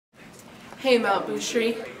Hey, Mount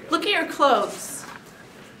Boucherie, look at your clothes.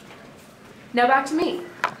 Now back to me.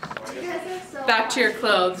 Back to your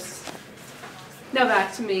clothes. Now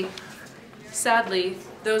back to me. Sadly,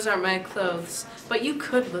 those aren't my clothes, but you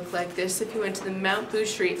could look like this if you went to the Mount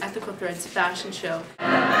Boucherie Ethical Threads fashion show.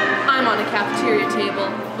 I'm on a cafeteria table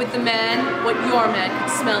with the man, what your man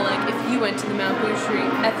could smell like if you went to the Mount Boucherie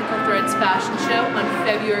Ethical Threads fashion show on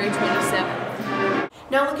February 27th.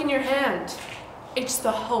 Now look in your hand. It's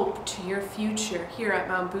the hope to your future here at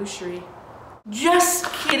Mount Boucherie.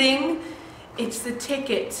 Just kidding. It's the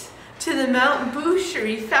ticket to the Mount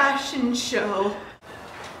Boucherie fashion show.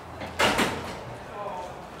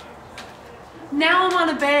 Now I'm on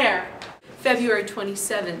a bear. February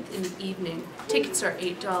 27th in the evening. Tickets are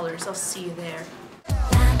 $8. I'll see you there.